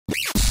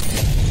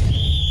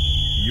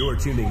You're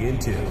tuning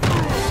into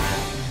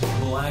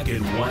Black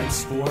and White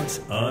Sports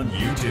on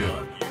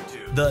YouTube.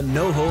 The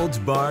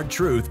no-holds-barred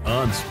truth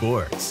on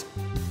sports.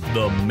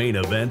 The main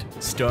event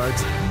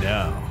starts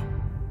now.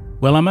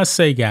 Well, I must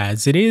say,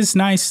 guys, it is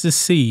nice to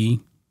see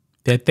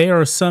that there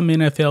are some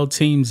NFL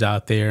teams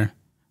out there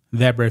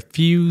that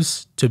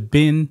refuse to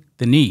bend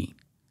the knee.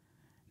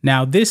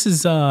 Now, this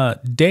is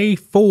day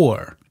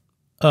 4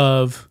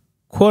 of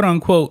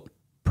quote-unquote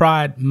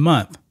Pride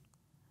Month.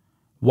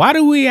 Why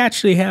do we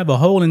actually have a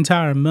whole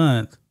entire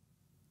month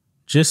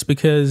just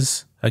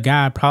because a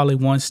guy probably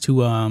wants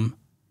to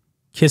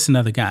kiss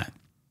another guy?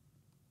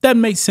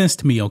 Doesn't make sense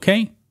to me,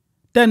 okay?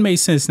 Doesn't make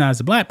sense. Now, as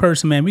a black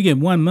person, man, we get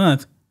 1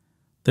 month,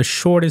 the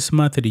shortest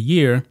month of the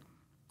year.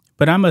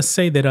 But I must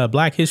say that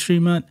Black History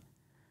Month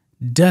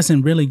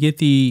doesn't really get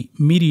the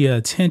media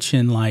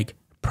attention like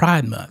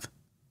Pride Month.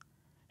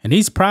 And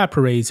these pride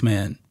parades,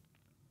 man,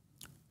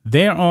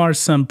 there are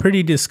some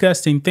pretty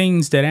disgusting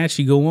things that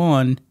actually go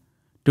on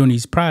during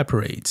these pride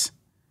parades.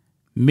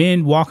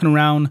 Men walking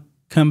around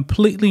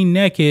completely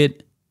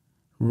naked,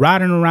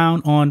 riding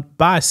around on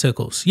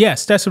bicycles.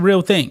 Yes, that's a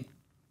real thing.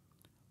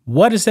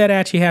 What does that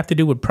actually have to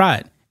do with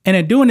pride? And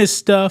they're doing this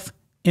stuff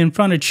in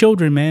front of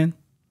children, man.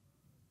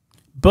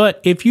 But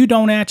if you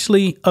don't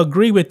actually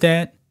agree with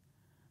that,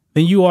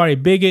 then you are a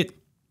bigot.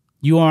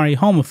 You are a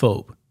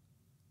homophobe.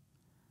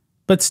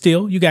 But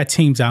still, you got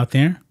teams out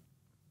there.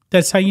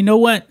 That's how you know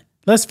what?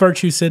 Let's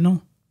virtue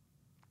signal.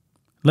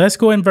 Let's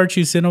go ahead and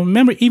virtue signal.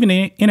 Remember, even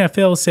the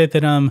NFL said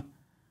that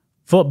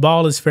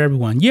football is for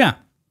everyone. Yeah,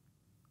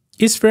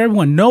 it's for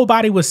everyone.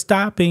 Nobody was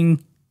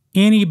stopping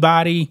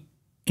anybody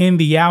in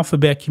the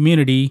alphabet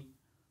community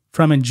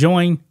from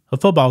enjoying a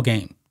football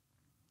game.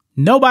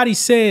 Nobody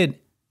said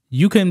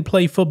you couldn't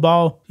play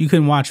football, you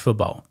couldn't watch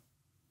football.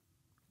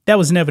 That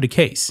was never the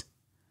case.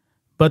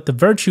 But the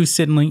virtue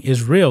signaling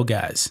is real,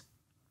 guys.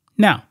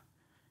 Now,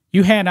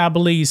 you had, I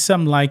believe,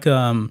 something like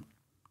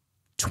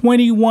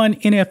 21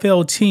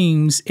 NFL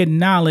teams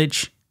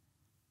acknowledge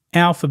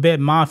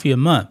Alphabet Mafia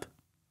Month.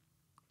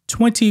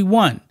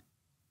 21.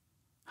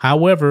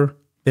 However,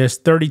 there's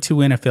 32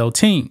 NFL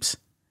teams.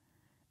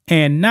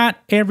 And not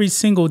every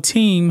single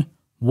team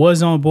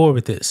was on board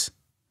with this.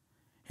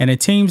 And the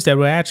teams that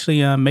were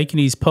actually making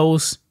these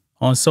posts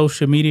on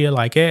social media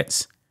like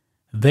X,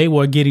 they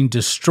were getting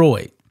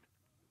destroyed.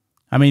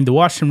 I mean, the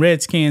Washington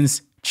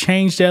Redskins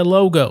changed their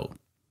logo,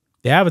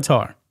 the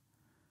avatar,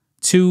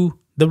 to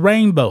the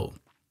rainbow.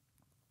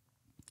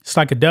 It's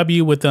like a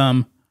W with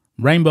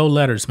rainbow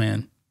letters,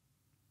 man.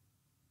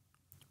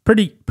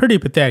 Pretty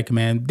pathetic,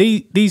 man.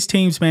 These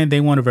teams, man,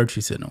 they want a virtue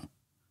signal.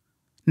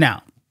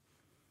 Now,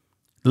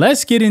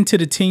 let's get into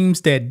the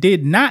teams that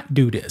did not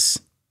do this.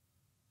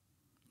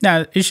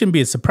 Now, it shouldn't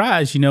be a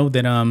surprise, you know,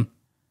 that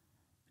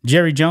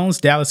Jerry Jones,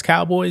 Dallas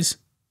Cowboys,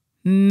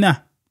 nah,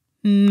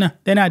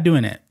 they're not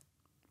doing that.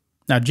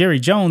 Now, Jerry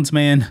Jones,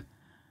 man,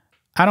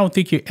 I don't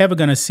think you're ever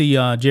going to see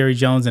Jerry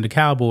Jones and the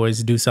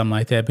Cowboys do something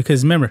like that.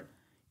 Because remember,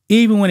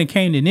 even when it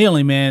came to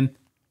kneeling, man,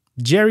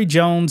 Jerry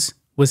Jones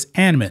was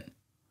adamant.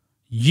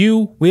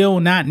 You will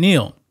not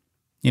kneel.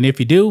 And if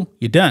you do,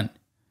 you're done.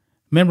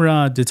 Remember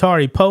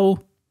Datari Poe?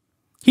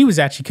 He was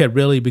actually cut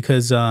really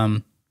because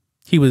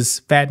he was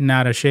fat and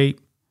out of shape.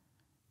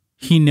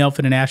 He knelt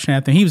for the national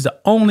anthem. He was the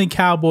only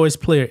Cowboys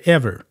player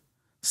ever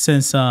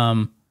since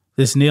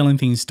this kneeling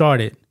thing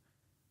started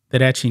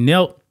that actually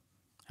knelt.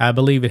 I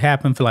believe it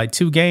happened for like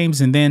 2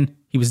 games and then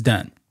he was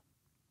done.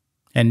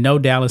 And no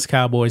Dallas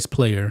Cowboys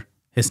player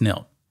has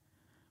knelt.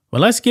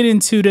 Well, let's get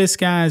into this,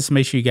 guys.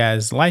 Make sure you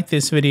guys like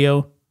this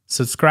video,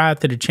 subscribe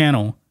to the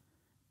channel,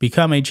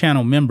 become a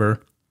channel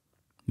member,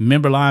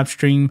 member live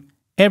stream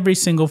every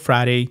single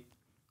Friday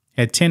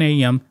at 10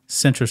 a.m.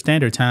 Central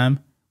Standard Time.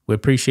 We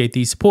appreciate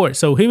the support.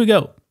 So here we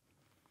go.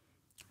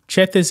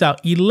 Check this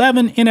out.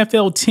 11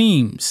 NFL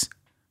teams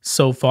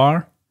so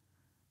far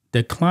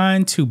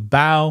declined to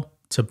bow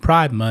to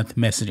Pride Month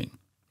messaging.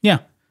 Yeah.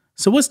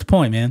 So what's the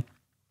point, man?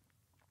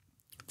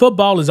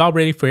 Football is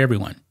already for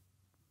everyone.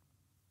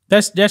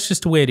 That's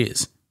just the way it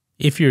is.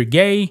 If you're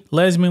gay,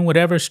 lesbian,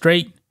 whatever,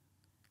 straight,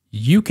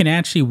 you can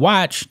actually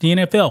watch the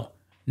NFL.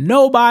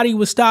 Nobody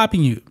was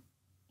stopping you.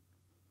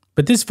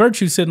 But this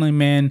virtue signaling,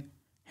 man,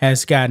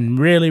 has gotten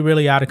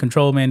really out of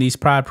control, man. These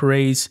pride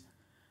parades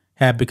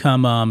have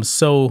become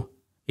so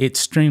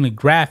extremely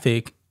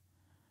graphic.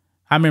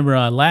 I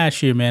remember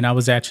last year, man, I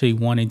was actually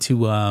wanting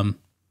to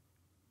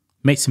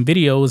make some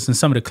videos, and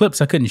some of the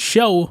clips I couldn't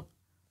show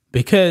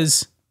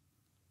because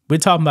we're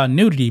talking about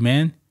nudity,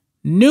 man.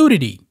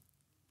 Nudity.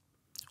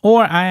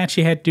 Or I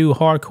actually had to do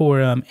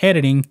hardcore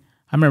editing.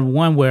 I remember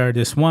one where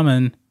this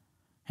woman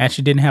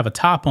actually didn't have a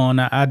top on.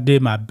 I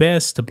did my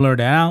best to blur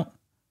that out.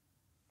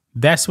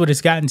 That's what it's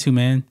gotten to,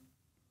 man.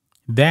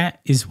 That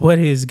is what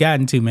it has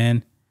gotten to,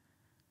 man.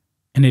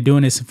 And they're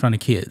doing this in front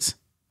of kids.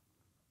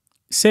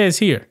 It says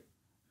here,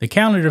 the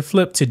calendar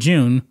flipped to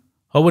June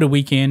over the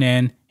weekend,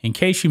 and in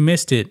case you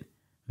missed it,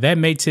 that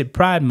makes it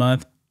Pride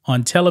Month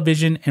on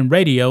television and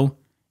radio,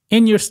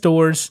 in your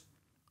stores,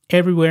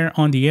 everywhere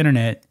on the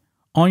internet,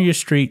 on your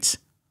streets,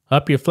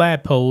 up your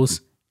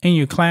flagpoles, in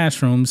your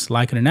classrooms,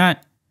 like it or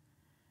not.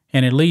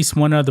 and at least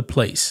one other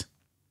place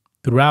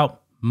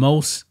throughout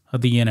most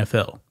of the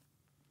NFL.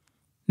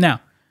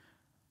 Now,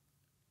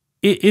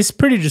 it's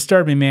pretty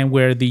disturbing, man,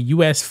 where the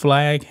U.S.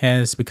 flag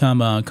has become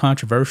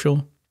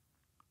controversial.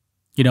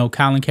 You know,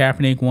 Colin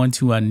Kaepernick wanted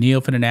to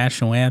kneel for the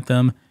national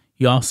anthem.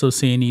 You're also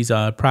seeing these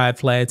pride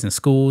flags in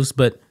schools.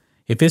 But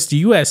if it's the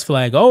U.S.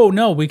 flag, oh,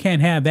 no, we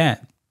can't have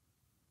that.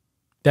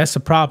 That's the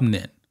problem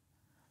then.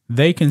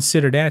 They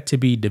consider that to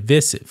be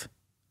divisive.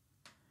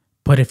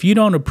 But if you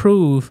don't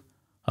approve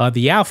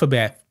the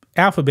alphabet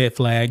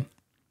flag,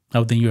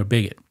 oh, then you're a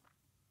bigot.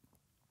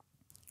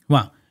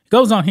 Well, it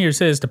goes on here. It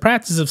says the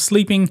practice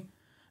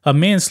of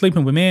men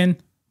sleeping with men,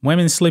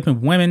 women sleeping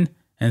with women,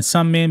 and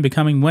some men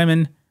becoming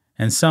women,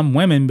 and some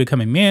women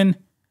becoming men,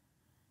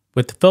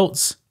 with the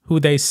folks who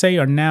they say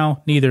are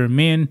now neither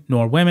men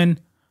nor women,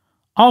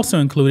 also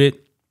included,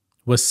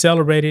 was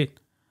celebrated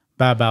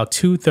by about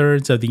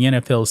 2/3 of the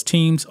NFL's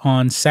teams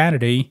on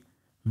Saturday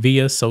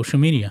via social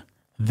media.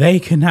 They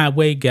cannot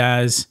wait,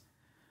 guys,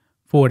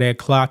 for that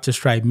clock to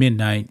strike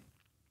midnight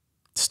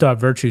to start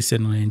virtue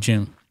signaling in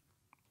June.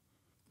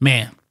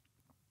 Man,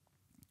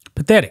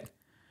 pathetic.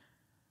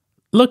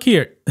 Look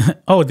here.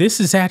 Oh,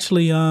 this is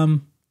actually,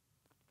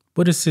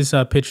 what is this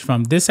picture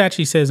from? This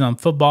actually says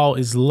football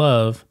is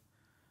love,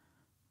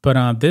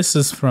 but this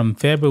is from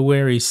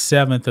February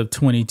 7th of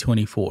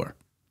 2024.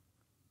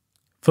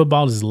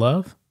 Football is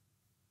love?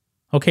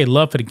 Okay,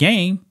 love for the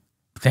game,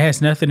 but that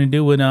has nothing to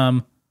do with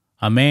a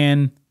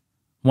man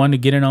wanting to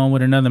get it on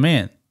with another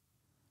man.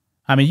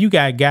 I mean, you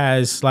got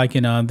guys like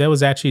there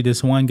was actually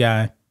this one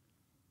guy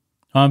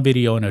on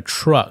video in a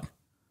truck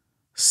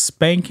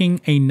spanking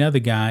another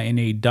guy in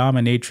a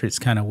dominatrix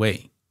kind of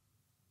way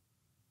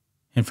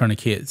in front of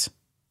kids.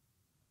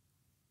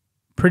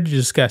 Pretty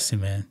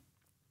disgusting, man.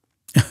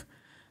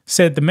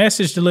 Said the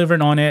message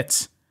delivered on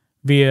X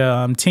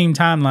via team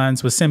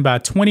timelines was sent by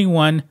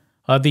 21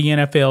 of the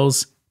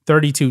NFL's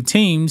 32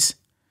 teams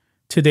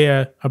to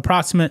their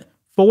approximate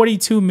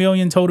 42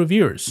 million total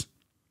viewers.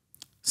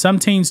 Some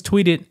teams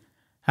tweeted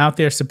out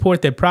their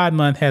support that Pride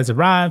Month has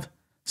arrived.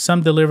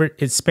 Some delivered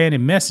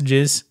expanded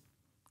messages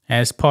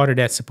as part of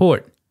that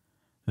support.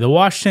 The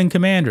Washington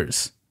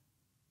Commanders,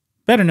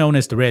 better known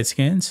as the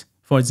Redskins,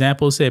 for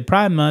example, said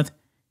Pride Month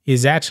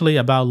is actually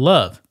about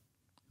love.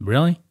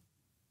 Really?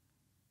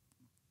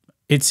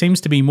 It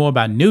seems to be more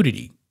about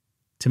nudity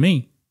to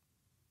me.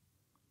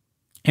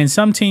 And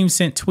some teams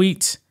sent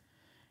tweets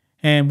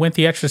and went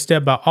the extra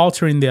step by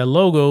altering their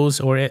logos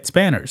or its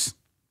banners.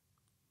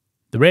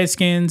 The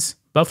Redskins,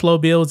 Buffalo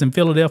Bills, and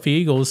Philadelphia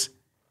Eagles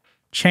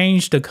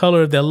changed the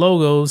color of their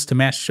logos to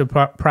match the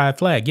pride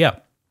flag. Yeah,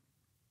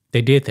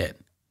 they did that.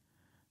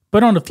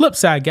 But on the flip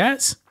side,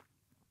 guys,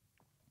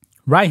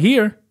 right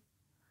here,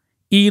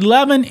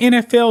 11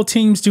 NFL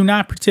teams do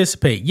not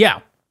participate.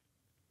 Yeah,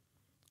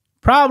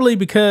 probably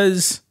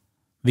because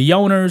the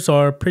owners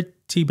are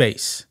pretty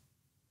base.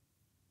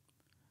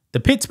 The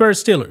Pittsburgh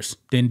Steelers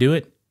didn't do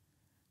it.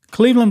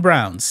 Cleveland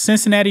Browns,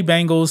 Cincinnati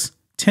Bengals,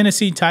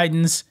 Tennessee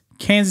Titans,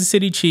 Kansas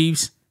City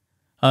Chiefs,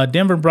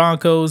 Denver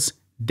Broncos,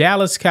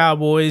 Dallas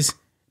Cowboys,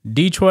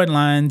 Detroit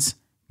Lions,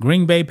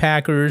 Green Bay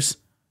Packers,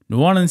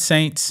 New Orleans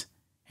Saints,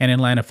 and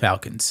Atlanta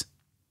Falcons.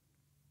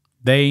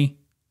 They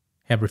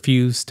have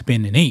refused to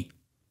bend the knee.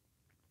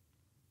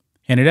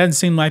 And it doesn't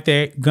seem like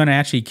they're going to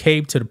actually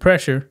cave to the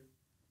pressure,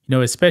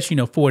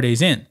 especially, 4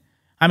 days in.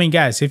 I mean,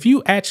 guys, if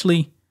you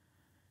actually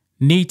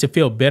need to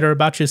feel better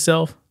about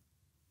yourself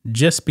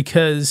just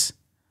because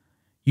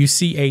you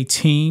see a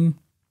team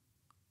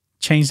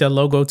change their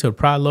logo to a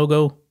pride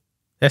logo,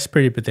 that's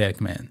pretty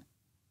pathetic, man.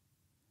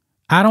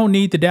 I don't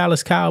need the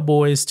Dallas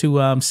Cowboys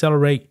to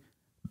celebrate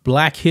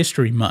Black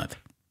History Month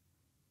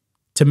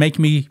to make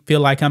me feel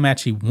like I'm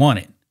actually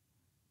wanted.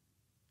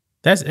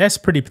 That's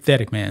pretty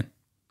pathetic, man.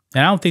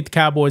 And I don't think the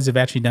Cowboys have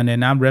actually done that.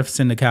 And I'm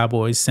referencing the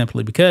Cowboys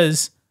simply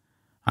because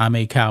I'm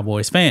a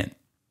Cowboys fan,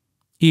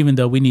 even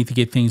though we need to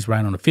get things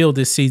right on the field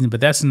this season. But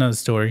that's another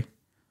story.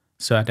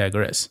 So I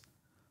digress.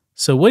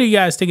 So what do you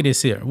guys think of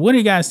this here? What do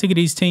you guys think of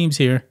these teams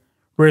here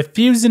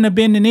refusing to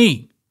bend the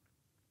knee?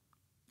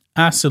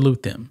 I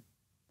salute them.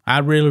 I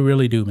really,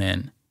 really do,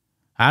 man.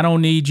 I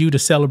don't need you to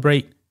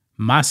celebrate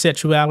my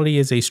sexuality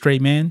as a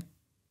straight man.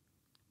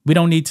 We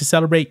don't need to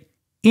celebrate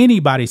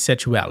anybody's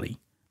sexuality.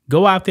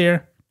 Go out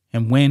there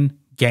and win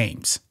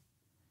games.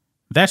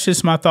 That's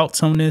just my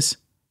thoughts on this.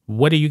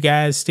 What do you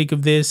guys think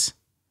of this?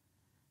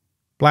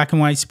 Black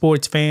and white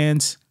sports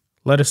fans,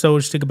 let us know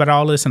what you think about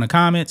all this in the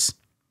comments.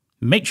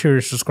 Make sure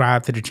to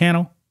subscribe to the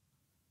channel.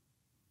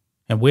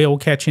 And we'll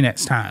catch you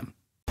next time.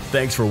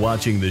 Thanks for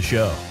watching the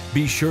show.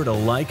 Be sure to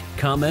like,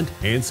 comment,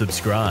 and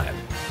subscribe.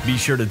 Be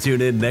sure to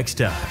tune in next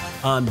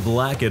time on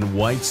Black and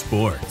White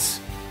Sports.